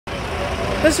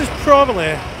This is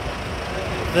probably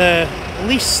the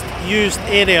least used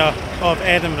area of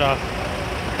Edinburgh,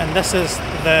 and this is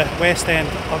the West End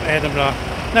of Edinburgh.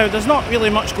 Now, there's not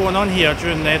really much going on here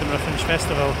during the Edinburgh Fringe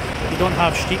Festival. You don't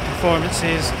have street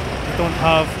performances, you don't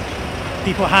have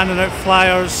people handing out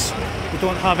flyers, you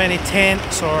don't have any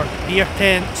tents or beer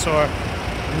tents or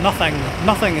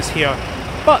nothing is here.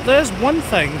 But there is one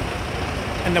thing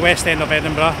in the West End of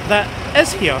Edinburgh that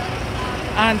is here,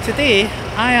 and today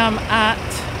I am at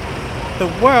the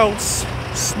world's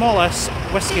smallest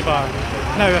whisky bar.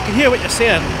 Now, I can hear what you're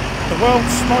saying, the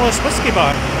world's smallest whisky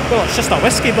bar. Well, it's just a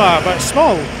whisky bar, but it's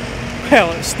small.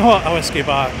 Well, it's not a whisky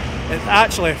bar. It's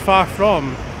actually far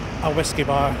from a whisky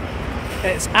bar.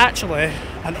 It's actually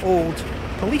an old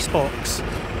police box.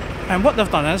 And what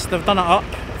they've done is, they've done it up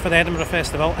for the Edinburgh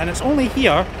Festival, and it's only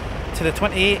here to the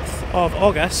 28th of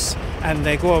August, and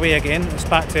they go away again. It's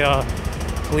back to a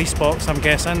police box, I'm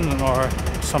guessing, or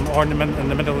some ornament in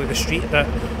the middle of the street that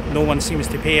no one seems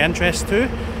to pay interest to.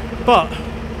 But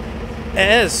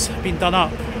it is being done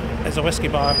up as a whisky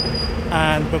bar,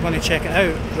 and we're going to check it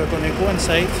out. We're going to go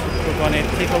inside, we're going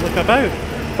to take a look about.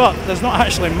 But there's not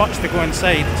actually much to go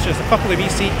inside, it's just a couple of wee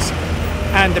seats.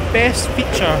 And the best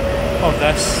feature of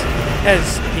this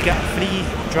is you get a free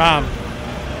dram.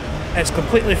 It's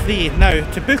completely free. Now,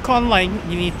 to book online,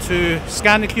 you need to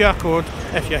scan the QR code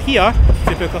if you're here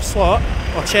to book a slot,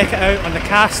 or check it out on the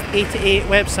Cask 88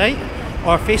 website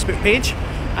or Facebook page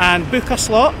and book a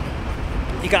slot.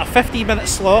 You get a 15-minute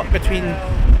slot between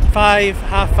 5,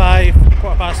 half 5,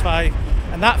 5:15,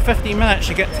 and that 15 minutes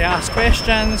you get to ask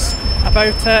questions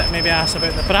about it, maybe ask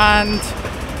about the brand.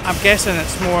 I'm guessing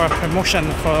it's more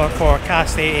promotion for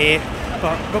Cask 88,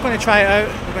 but we're going to try it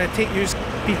out. We're going to take you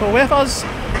people with us,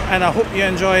 and I hope you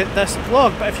enjoy this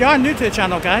vlog. But if you are new to the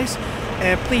channel, guys,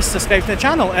 please subscribe to the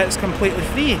channel. It's completely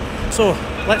free. So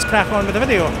let's crack on with the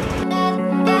video.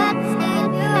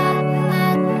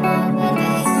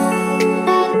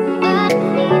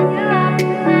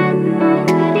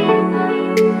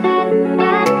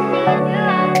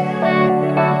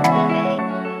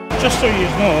 Just so you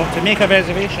know, to make a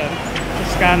reservation,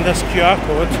 just scan this QR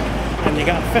code and you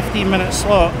get a 15-minute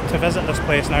slot to visit this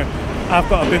place. Now, I've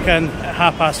got a booking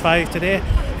at 5:30 today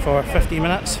for 15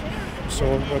 minutes, so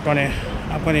I'm going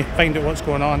to find out what's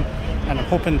going on, and I'm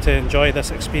hoping to enjoy this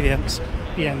experience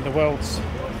being the world's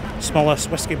smallest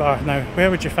whisky bar. Now, where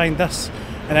would you find this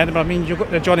in Edinburgh? I mean, you've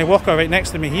got the Johnny Walker right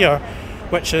next to me here,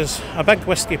 which is a big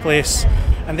whisky place,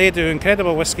 and they do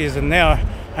incredible whiskies in there,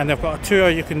 and they've got a tour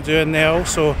you can do in there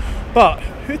also. But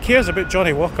who cares about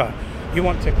Johnny Walker? You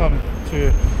want to come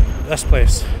to this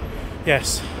place.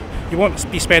 Yes, you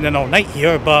won't be spending all night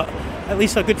here, but at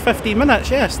least a good 15 minutes,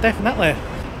 yes, definitely.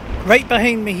 Right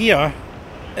behind me here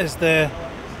is the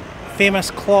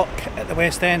famous clock at the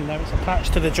West End. Now, it's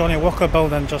attached to the Johnny Walker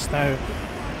building just now,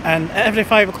 and every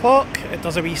 5 o'clock it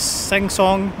does a wee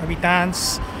sing-song, a wee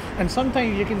dance, and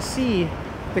sometimes you can see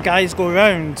the guys go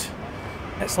around.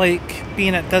 It's like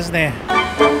being at Disney.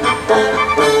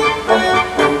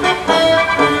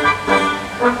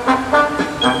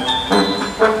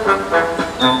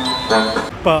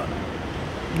 But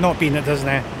not being at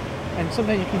Disney. And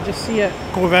sometimes you can just see it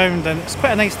go around, and it's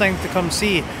quite a nice thing to come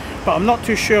see. But I'm not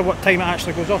too sure what time it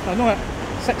actually goes off. I know at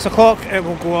 6 o'clock it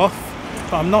will go off,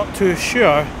 but I'm not too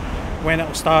sure when it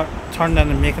will start turning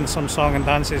and making some song and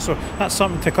dances. So that's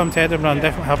something to come to Edinburgh and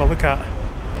definitely have a look at.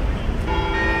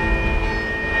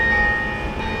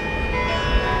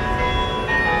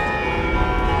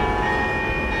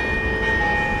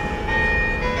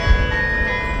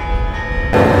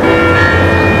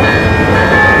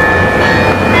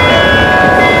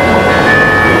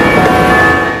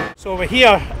 We're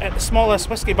here at the smallest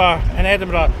whisky bar in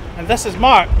Edinburgh, and this is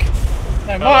Mark.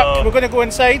 Now, Mark, we're going to go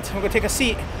inside, we're going to take a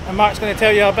seat, and Mark's going to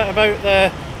tell you a bit about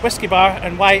the whisky bar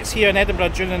and why it's here in Edinburgh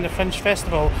during the Fringe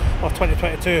Festival of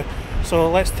 2022. So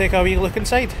let's take a wee look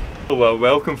inside. Well,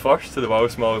 welcome first to the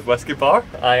world's smallest whisky bar.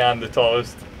 I am the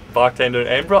tallest bartender in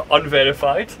Edinburgh,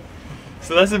 unverified.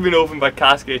 So this has been opened by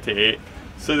Cask 88.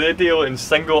 So they deal in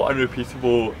single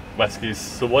unrepeatable whiskies.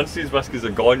 So once these whiskies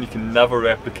are gone, you can never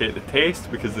replicate the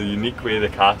taste because of the unique way the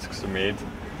casks are made.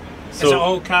 So is it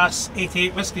all Cask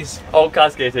 88 whiskies? All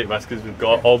Cask 88 whiskies we've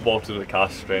got, all bottled at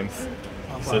cask strength.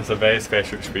 So it's a very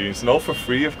special experience, and all for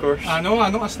free, of course. I know, I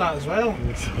noticed that as well.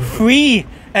 Free!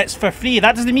 It's for free.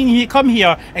 That doesn't mean you come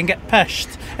here and get pished.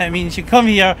 It means you come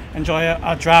here, enjoy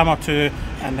a dram or two,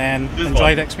 and then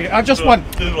enjoy the experience. Just one.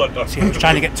 See, I was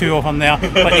trying to get 2 of them there.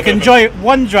 But you can enjoy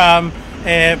 1 dram,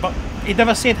 but he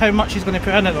never said how much he's going to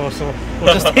put in it though, so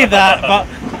we'll just say that. But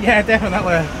yeah,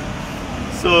 definitely.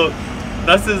 So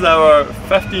this is our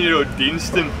 15-year-old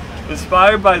Deanston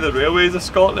inspired by the railways of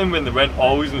Scotland when they went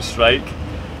always on strike.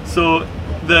 So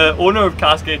the owner of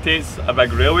Cask 88's a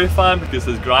big railway fan because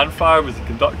his grandfather was the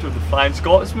conductor of the Flying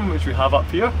Scotsman, which we have up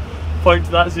here. Point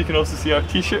to that so you can also see our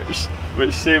t-shirts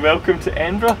which say welcome to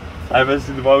Edinburgh. I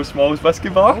visited the world's smallest whisky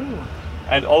bar. Oh.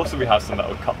 And also we have some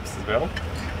little cups as well.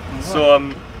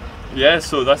 So yeah,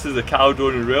 so this is the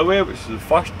Caledonian Railway, which is the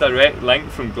first direct link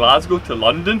from Glasgow to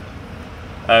London.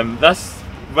 This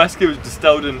whisky was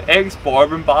distilled in an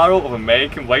ex-bourbon barrel of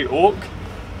American white oak.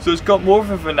 So it's got more of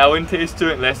a vanilla taste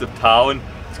to it, less of talon.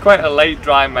 It's quite a light,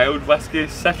 dry, mild whisky,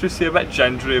 citrusy, a bit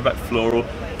gingery, a bit floral.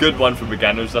 Good one for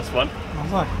beginners, this one.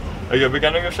 Lovely. Are you a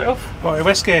beginner yourself? Well,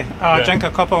 whiskey, I drink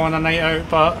a couple on a night out,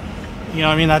 but you know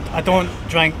what I mean, I don't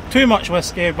drink too much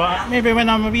whiskey, but maybe when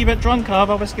I'm a wee bit drunk I'll have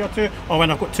a whiskey or two, or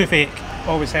when I've got toothache,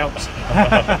 always helps.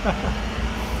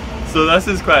 So this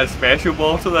is quite a special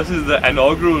bottle. This is the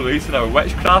inaugural release in our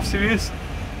Witchcraft series,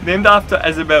 named after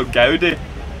Isabel Gowdy,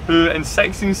 who in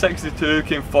 1662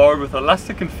 came forward with a list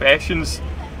of confessions,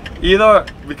 either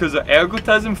because of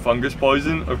ergotism, fungus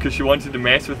poison, or because she wanted to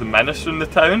mess with the minister in the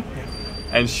town.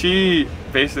 And she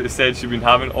basically said she'd been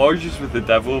having orgies with the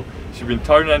devil, she'd been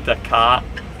turning into a cat.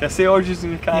 Can I say orgies in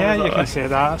your cat? Yeah, you can say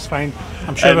that, that's fine.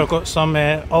 I'm sure we've got some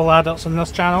all adults on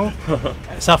this channel.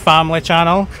 It's a family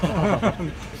channel.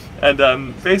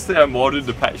 And basically a modern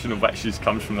depiction of witches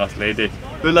comes from this lady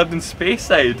who lived in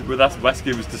Speyside, where this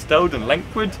whisky was distilled in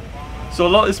Linkwood. So a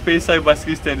lot of Speyside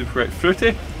whiskies tend to be quite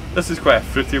fruity. This is quite a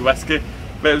fruity whisky,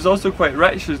 but it was also quite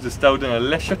rich. It was distilled in a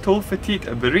Le Chateau Petit,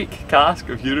 a barrique cask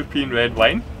of European red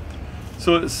wine.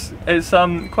 So it's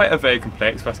quite a very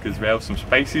complex whisky as well. Some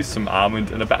spices, some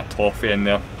almond, and a bit of toffee in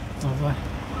there. Lovely.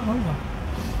 Lovely.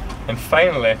 And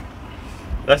finally,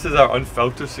 this is our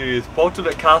unfiltered series, bottled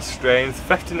at cask strength,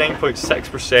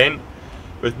 59.6%,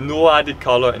 with no added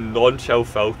colour and non-chill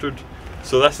filtered.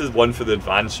 So this is one for the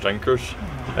advanced drinkers.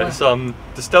 It's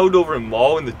distilled over in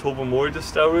Mull in the Tobermory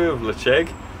distillery of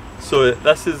Lecheg. So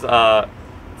this is a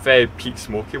very peat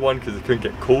smoky one because they couldn't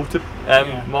get coal to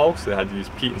Mull, so they had to use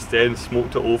peat instead and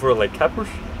smoked it over like kippers.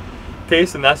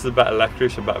 Taste in this is a bit of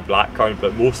licorice, a bit of blackcurrant,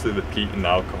 but mostly the peat and the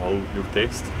alcohol you'll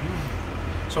taste.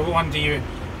 So what one do you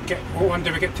get? What one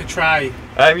do we get to try?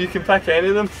 You can pick any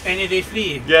of them. Any day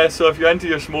free? Yeah, so if you're into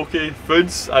your smoky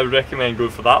foods, I would recommend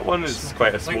going for that one. It's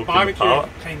quite a smoky like barbecue palate.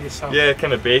 Kind of stuff. Yeah,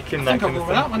 kind of bacon, that kind of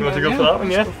thing. That one, you want to go yeah, for that one,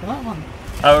 let's yeah? Go for that one.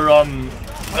 Our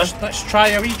Let's try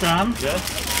a wee dram. yeah.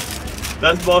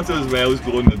 This bottle as well is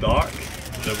glow in the dark,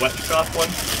 the Witchcraft one.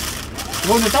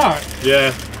 Glow in the dark?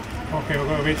 Yeah. Okay, we're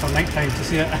going to wait till night time to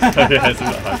see it. Yeah, it's a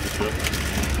bit hard to do.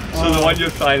 So the one you're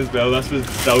trying as well, this was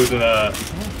distilled in a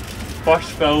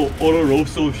first fill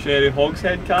Oloroso sherry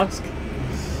hogshead cask.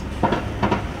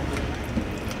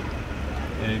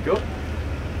 There you go.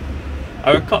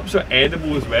 Our cups are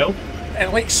edible as well.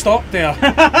 It like stopped there.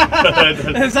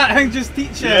 Is that how just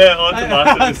teach you? Yeah,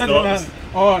 automatically stops.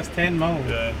 Oh, it's 10 mil.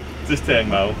 Yeah, just 10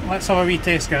 mil. Let's have a wee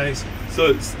taste, guys. So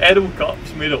it's edible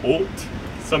cups made of oat.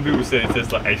 Some people say it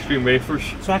tastes like ice cream wafers.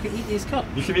 So I can eat these cups?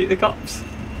 You can eat the cups.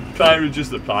 Try and reduce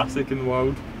the plastic in the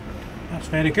world. That's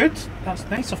very good. That's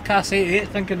nice of Cask 88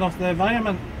 thinking of the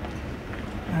environment.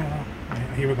 Right,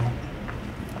 here we go.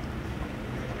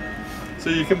 So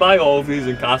you can buy all of these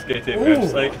on Cask 88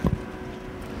 website.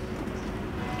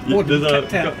 There's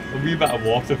a wee bit of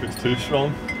water if it's too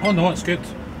strong. Oh no, it's good.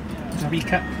 There's a wee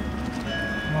kick.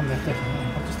 I'll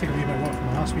just take a wee bit of water from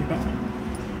the last wee bit.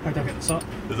 How do I get this up?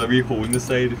 There's a wee hole in the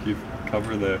side if you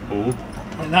cover the hole.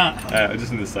 Like that?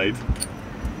 Just in the side.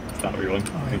 It's that wee one.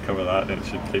 Oh, you can cover that, then it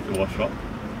should take the water up.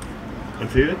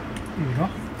 Into it. There you go.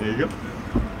 There you go.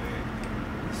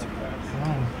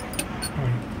 Wow.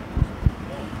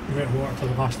 A bit of water to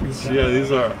the last wee So bit. yeah,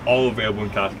 these are all available on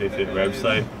Cask 88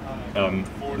 website.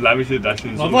 Limited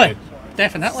editions. Lovely.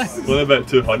 Definitely. Only about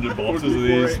 200 bottles of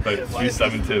these, about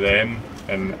 370 of them,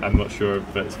 and I'm not sure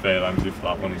if it's very limited for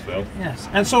that one as well. Yes.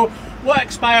 And so, what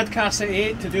inspired Cask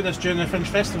 88 to do this during the Fringe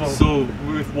Festival? So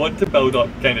we want to build up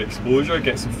kind of exposure,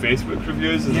 get some Facebook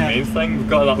reviews is the main thing. We've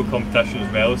got a little competition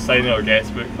as well, signing our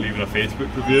guest book, leaving a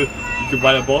Facebook review. You can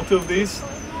buy a bottle of these.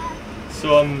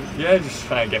 So yeah, just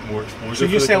trying to get more exposure. So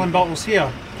you're selling bottles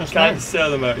here? Just Can't now?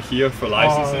 sell them out here for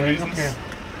licensing reasons. Okay.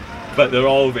 But they're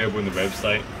all available on the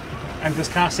website. And does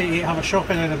Cask 88 have a shop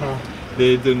in Edinburgh?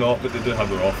 They do not, but they do have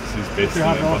their offices based in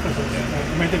Edinburgh.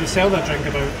 Where do they sell their drink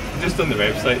about? Just on the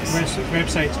websites.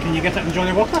 Websites. Can you get it in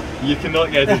Johnny Walker? You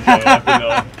cannot get it in Johnny Walker,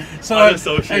 no.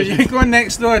 So if you go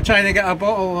next door trying to get a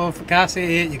bottle of Cask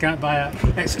 88, you can't buy it.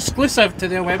 It's exclusive to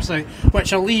their website,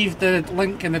 which I'll leave the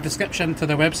link in the description to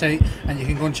their website, and you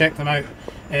can go and check them out.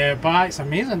 But it's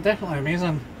amazing, definitely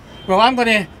amazing. Well, I'm going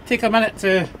to take a minute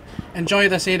to enjoy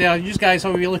this area. You guys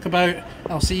have a wee look about.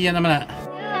 I'll see you in a minute.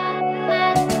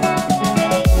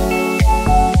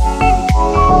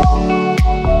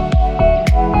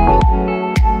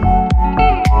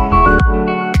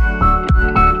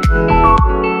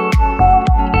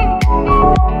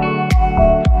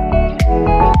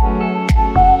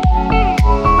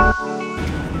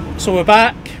 So we're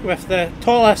back with the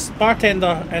tallest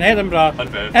bartender in Edinburgh,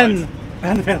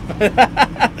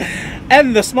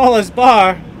 in the smallest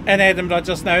bar in Edinburgh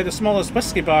just now, the smallest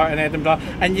whisky bar in Edinburgh,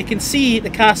 and you can see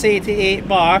the Cask 88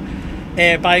 bar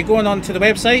by going onto the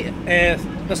website.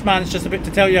 This man's just about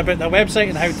to tell you about their website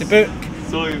and how to book.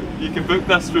 So you can book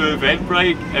this through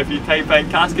Eventbrite. If you type in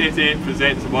Cask 88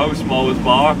 presents the world's smallest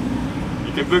bar,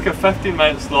 you can book a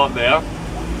 15-minute slot there.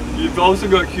 You've also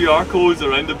got QR codes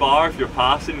around the bar. If you're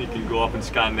passing, you can go up and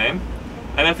scan them.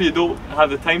 And if you don't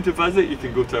have the time to visit, you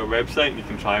can go to our website and you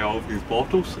can try all of these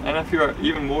bottles. And if you're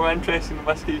even more interested in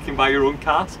whiskey, you can buy your own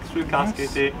cask through Cask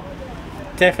 88.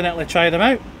 Definitely try them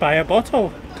out. Buy a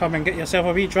bottle, come and get yourself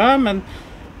a wee dram and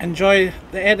enjoy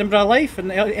the Edinburgh life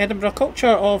and the Edinburgh culture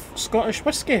of Scottish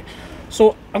whisky.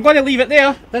 So I'm going to leave it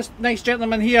there. This nice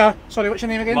gentleman here, sorry, what's your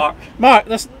name again? Mark. Mark,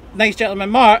 this nice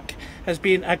gentleman Mark has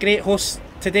been a great host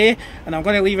today, and I'm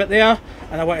going to leave it there.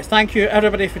 And I want to thank you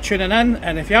everybody for tuning in,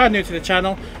 and if you are new to the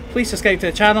channel, please subscribe to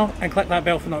the channel and click that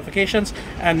bell for notifications,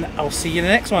 and I'll see you in the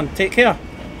next one. Take care.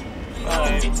 I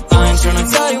ain't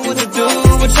tryna tell you what to do,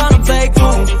 we're tryna play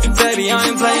cool. Baby, I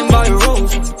ain't playing by your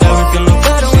rules. Everything look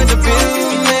better with the view.